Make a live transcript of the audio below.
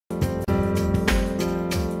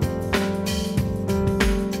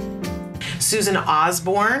Susan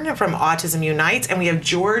Osborne from Autism Unites, and we have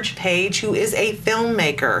George Page, who is a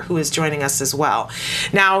filmmaker, who is joining us as well.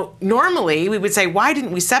 Now, normally we would say, why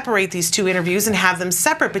didn't we separate these two interviews and have them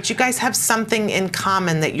separate? But you guys have something in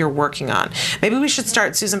common that you're working on. Maybe we should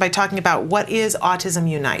start, Susan, by talking about what is Autism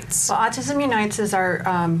Unites. Well, Autism Unites is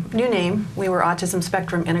our new name. We were Autism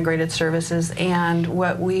Spectrum Integrated Services, and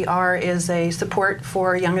what we are is a support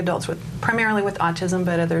for young adults primarily with autism,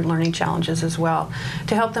 but other learning challenges as well,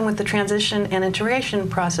 to help them with the transition and integration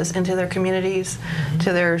process into their communities,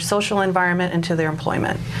 to their social environment, and to their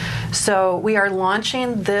employment. So we are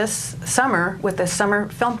launching this summer with a summer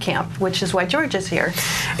film camp, which is why George is here.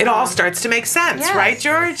 It all starts to make sense, yes. Right,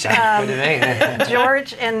 George?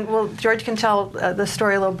 George can tell the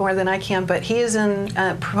story a little more than I can, but he is in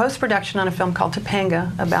post-production on a film called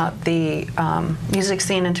Topanga about the music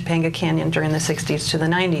scene in Topanga Canyon during the 60s to the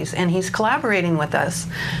 90s, and he's collaborating with us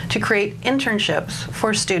to create internships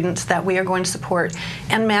for students that we are going to support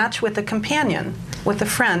and match with a companion, with a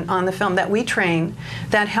friend on the film that we train,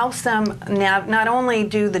 that helps them not only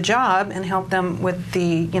do the job and help them with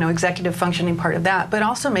the executive functioning part of that, but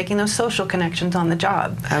also making those social connections on the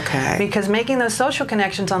job. Okay. Because making those social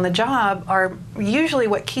connections on the job are usually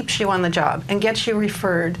what keeps you on the job and gets you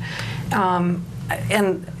referred.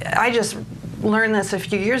 And I just learned this a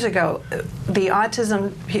few years ago. The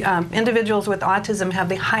individuals with autism have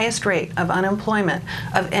the highest rate of unemployment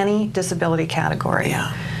of any disability category.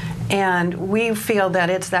 Yeah. And we feel that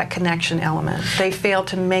it's that connection element. They fail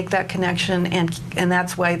to make that connection, and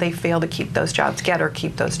that's why they fail to keep those jobs,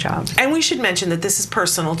 keep those jobs. And we should mention that this is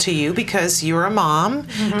personal to you because you're a mom.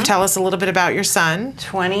 Tell us a little bit about your son.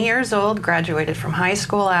 20 years old, graduated from high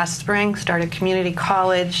school last spring, started community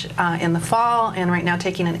college in the fall, and right now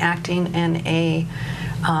taking an acting and a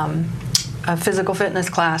physical fitness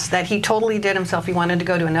class that he totally did himself. He wanted to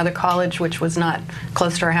go to another college, which was not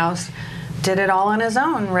close to our house. Did it all on his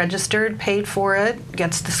own, registered, paid for it,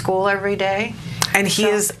 gets to school every day. And he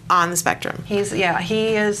is on the spectrum. He is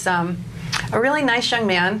a really nice young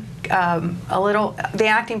man. The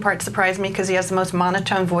acting part surprised me because he has the most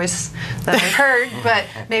monotone voice that I've heard, but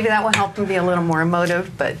maybe that will help him be a little more emotive.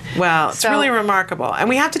 Well, it's really remarkable. And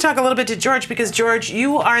we have to talk a little bit to George because, George,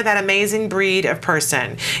 you are that amazing breed of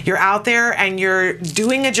person. You're out there and you're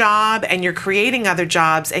doing a job and you're creating other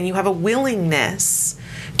jobs and you have a willingness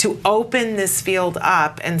to open this field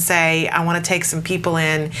up and say, I want to take some people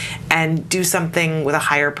in and do something with a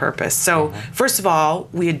higher purpose. So, first of all,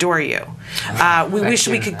 we adore you. We wish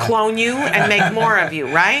we could clone you and make more of you,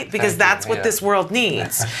 right? Because that's what this world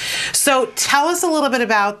needs. So, tell us a little bit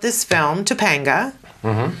about this film, Topanga.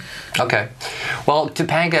 Okay. Well,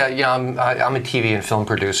 Topanga, I'm a TV and film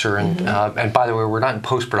producer, and by the way, we're not in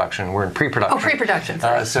post-production; we're in pre-production. Oh, pre-production.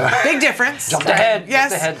 So big difference. Jumped ahead.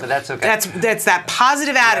 Yes. Jumped ahead, but that's okay. That's that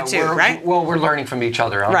positive attitude, right? Well, we're learning from each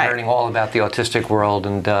other. I'm learning all about the autistic world,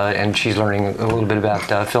 and she's learning a little bit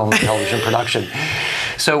about film and television production.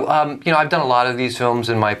 So, I've done a lot of these films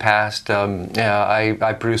in my past.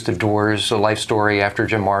 I produced The Doors, a life story after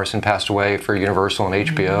Jim Morrison passed away for Universal and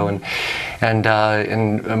HBO,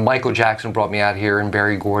 and Michael Jackson brought me out here, and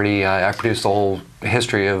Berry Gordy. I produced the whole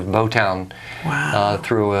history of Motown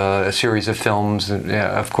through a series of films. And,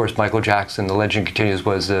 of course, Michael Jackson, The Legend Continues,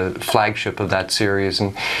 was the flagship of that series.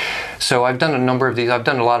 And so I've done a number of these. I've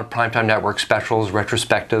done a lot of primetime network specials,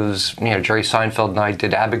 retrospectives. Jerry Seinfeld and I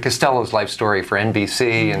did Abbott Costello's life story for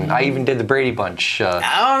NBC, and I even did the Brady Bunch.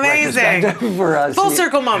 Amazing! For full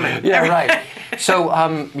circle moment. Yeah, right. So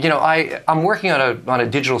I'm working on a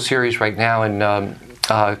digital series right now, and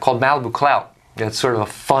called Malibu Clout. It's sort of a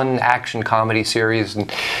fun action comedy series,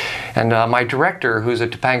 and my director, who's a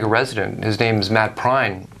Topanga resident, his name is Matt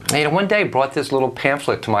Prine. One day brought this little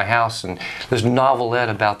pamphlet to my house, and this novelette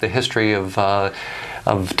about the history of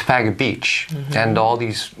Topanga Beach, and all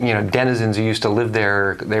these denizens who used to live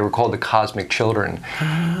there. They were called the Cosmic Children,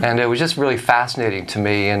 and it was just really fascinating to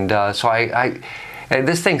me. And so and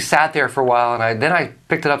this thing sat there for a while, and then I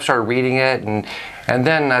picked it up, started reading it, and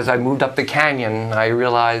then as I moved up the canyon, I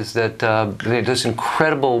realized that this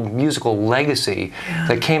incredible musical legacy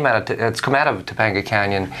that's come out of Topanga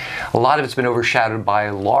Canyon, a lot of it's been overshadowed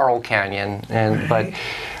by Laurel Canyon, but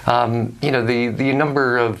the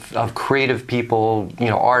number of creative people,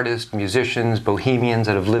 artists, musicians, bohemians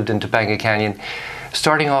that have lived in Topanga Canyon,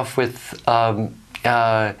 starting off with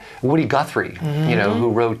Woody Guthrie,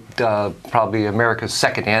 who wrote probably America's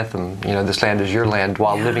second anthem, This Land Is Your Land,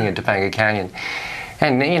 while living in Topanga Canyon.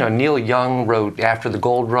 And, Neil Young wrote After the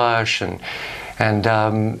Gold Rush, and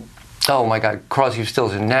oh my God, Crosby,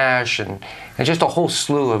 Stills and Nash, and just a whole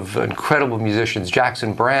slew of incredible musicians,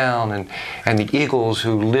 Jackson Browne and the Eagles,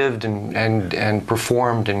 who lived and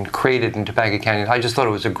performed and created in Topanga Canyon. I just thought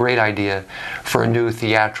it was a great idea for a new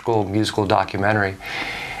theatrical musical documentary.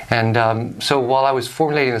 And so while I was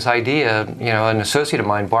formulating this idea, an associate of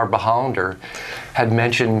mine, Barbara Hollander, had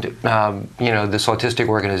mentioned this autistic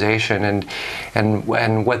organization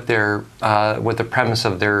and what the premise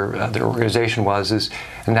of their organization was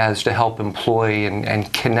and that is to help employ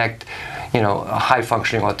and connect high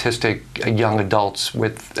functioning autistic young adults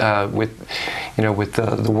with the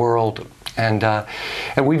world, and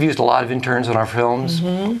we've used a lot of interns in our films.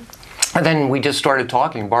 Mm-hmm. And then we just started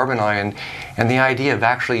talking, Barbara and I, and the idea of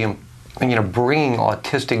actually bringing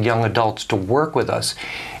autistic young adults to work with us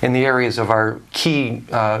in the areas of our key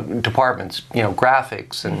departments,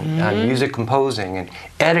 graphics and music composing and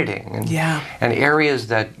editing, and areas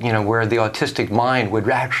that where the autistic mind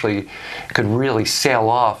could really sail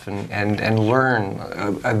off and learn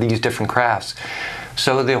these different crafts.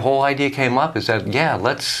 So the whole idea came up is that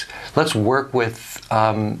let's work with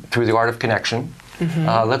through the art of connection.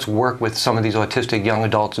 Mm-hmm. Let's work with some of these autistic young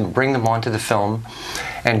adults and bring them onto the film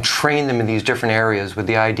and train them in these different areas with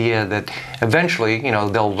the idea that eventually,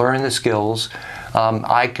 they'll learn the skills.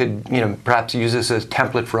 I could, perhaps use this as a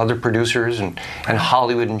template for other producers and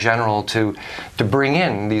Hollywood in general to bring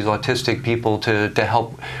in these autistic people to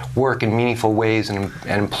help work in meaningful ways and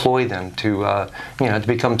employ them to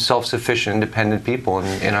become self-sufficient, independent people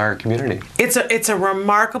in our community. It's a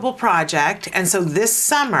remarkable project, and so this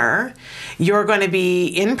summer you're going to be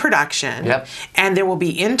in production. Yep. And there will be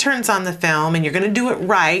interns on the film, and you're going to do it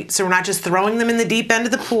right. So we're not just throwing them in the deep end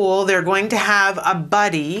of the pool. They're going to have a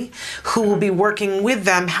buddy who will be working with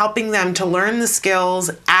them, helping them to learn the skills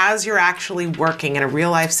as you're actually working in a real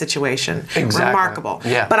life situation. Exactly. Remarkable.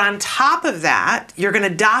 Yeah. But on top of that, you're going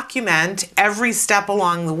to document every step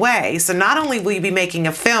along the way. So not only will you be making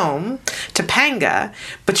a film, Topanga,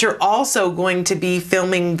 but you're also going to be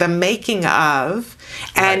filming the making of,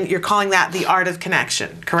 and you're calling that The Art of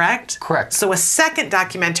Connection, correct? Correct. So a second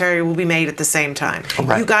documentary will be made at the same time.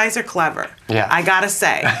 Right. You guys are clever. Yeah. I gotta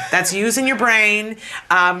say, that's using your brain.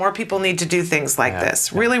 More people need to do things like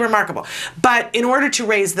this. Really remarkable. But in order to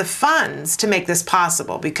raise the funds to make this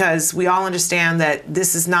possible, because we all understand that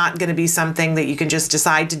this is not going to be something that you can just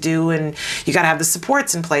decide to do, and you got to have the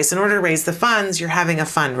supports in place. In order to raise the funds, you're having a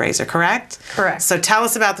fundraiser, correct? Correct. So tell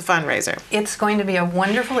us about the fundraiser. It's going to be a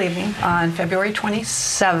wonderful evening on February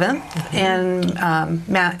 27th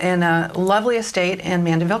in a lovely estate in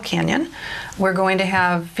Mandeville Canyon. We're going to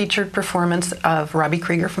have featured performance of Robbie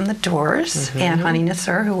Krieger from The Doors and Hani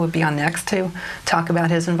Nasser, who will be on next to talk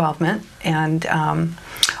about his involvement. And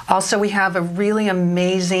also we have a really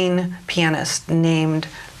amazing pianist named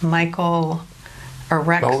Michael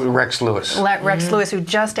Rex Lewis. Rex Lewis, who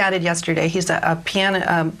just added yesterday. He's an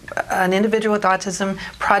individual with autism,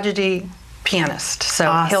 prodigy pianist. So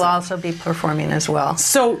awesome. He'll also be performing as well.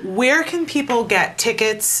 So where can people get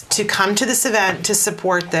tickets to come to this event to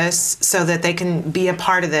support this so that they can be a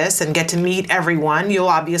part of this and get to meet everyone? You'll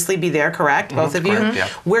obviously be there, correct? Both of you? Correct, yeah.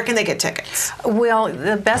 Where can they get tickets? Well,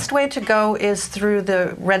 the best way to go is through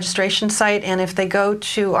the registration site, and if they go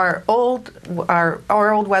to our old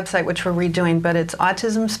website, which we're redoing, but it's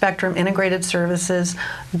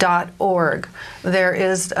autismspectrumintegratedservices.org. There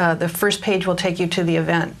is the first page will take you to the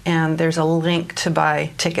event, and there's a link to buy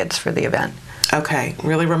tickets for the event. Okay,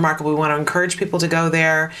 really remarkable. We want to encourage people to go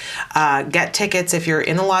there, get tickets. If you're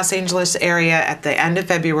in the Los Angeles area at the end of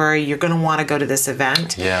February, you're going to want to go to this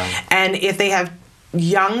event. Yeah. And if they have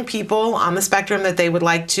young people on the spectrum that they would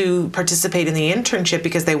like to participate in the internship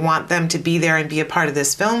because they want them to be there and be a part of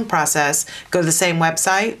this film process, go to the same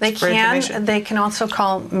website for information? They can also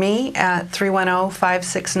call me at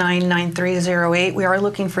 310-569-9308. We are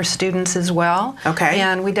looking for students as well. Okay.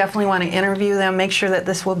 And we definitely want to interview them, make sure that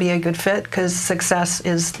this will be a good fit, because success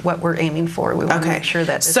is what we're aiming for. We want to make sure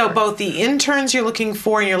that So both the interns you're looking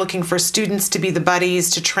for and you're looking for students to be the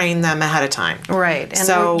buddies to train them ahead of time. Right. And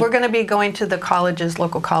so we're going to be going to the colleges,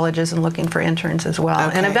 local colleges, and looking for interns as well.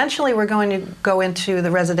 Okay. And eventually we're going to go into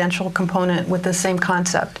the residential component with the same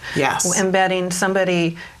concept. Yes. Embedding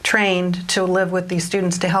somebody trained to live with these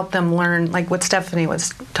students to help them learn, like what Stephanie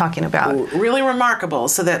was talking about. Really remarkable,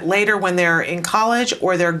 so that later when they're in college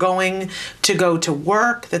or they're going to go to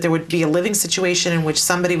work, that there would be a living situation in which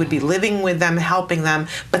somebody would be living with them, helping them,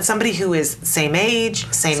 but somebody who is same age,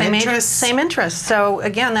 same interests. Same interests. So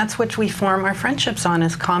again, that's what we form our friendships on,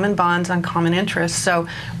 is common bonds on common interests. So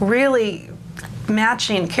really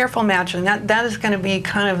matching, careful matching, that is going to be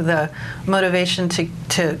kind of the motivation to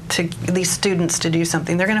these students to do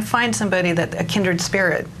something. They're going to find somebody a kindred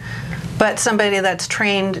spirit, but somebody that's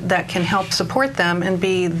trained that can help support them and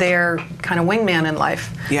be their kind of wingman in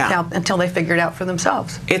life until they figure it out for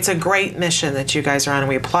themselves. It's a great mission that you guys are on, and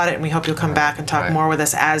we applaud it, and we hope you'll come back and talk more with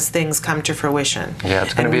us as things come to fruition. Yeah,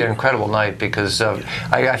 it's going to be an incredible night because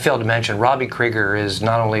I failed to mention Robbie Krieger is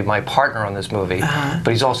not only my partner on this movie,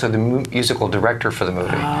 but he's also the musical director for the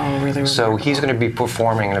movie. Oh, really? So he's going to be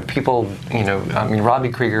performing, and if people, I mean, Robbie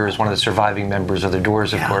Krieger is one of the surviving members of the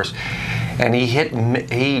Doors, of course. And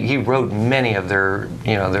he wrote many of their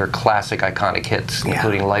their classic iconic hits,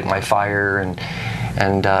 including "Light My Fire"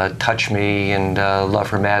 and "Touch Me" and "Love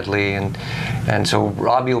Her Madly," and so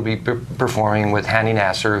Robbie will be performing with Hanny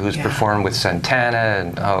Nasser, who's performed with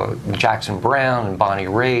Santana and Jackson Brown and Bonnie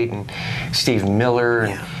Raitt and Steve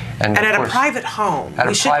Miller. And at a private home.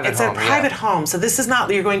 It's a private home. So this is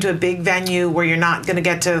not, you're going to a big venue where you're not going to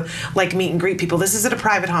get to like meet and greet people. This is at a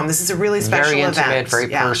private home. This is a really special event. Very intimate, very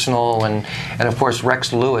personal, and of course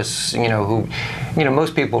Rex Lewis, who,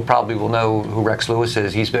 most people probably will know who Rex Lewis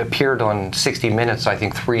is. He's appeared on 60 Minutes, I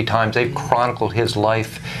think, 3 times. They've chronicled his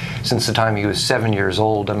life since the time he was 7 years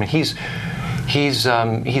old. I mean, he's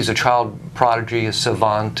a child prodigy, a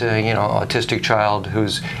savant, autistic child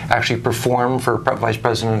who's actually performed for Vice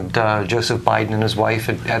President Joseph Biden and his wife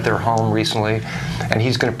at their home recently, and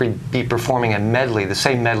he's going to be performing a medley, the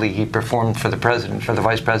same medley he performed for the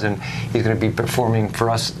Vice President. He's going to be performing for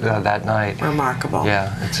us that night. Remarkable.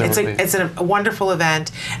 Yeah, it's a wonderful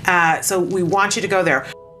event. So we want you to go there.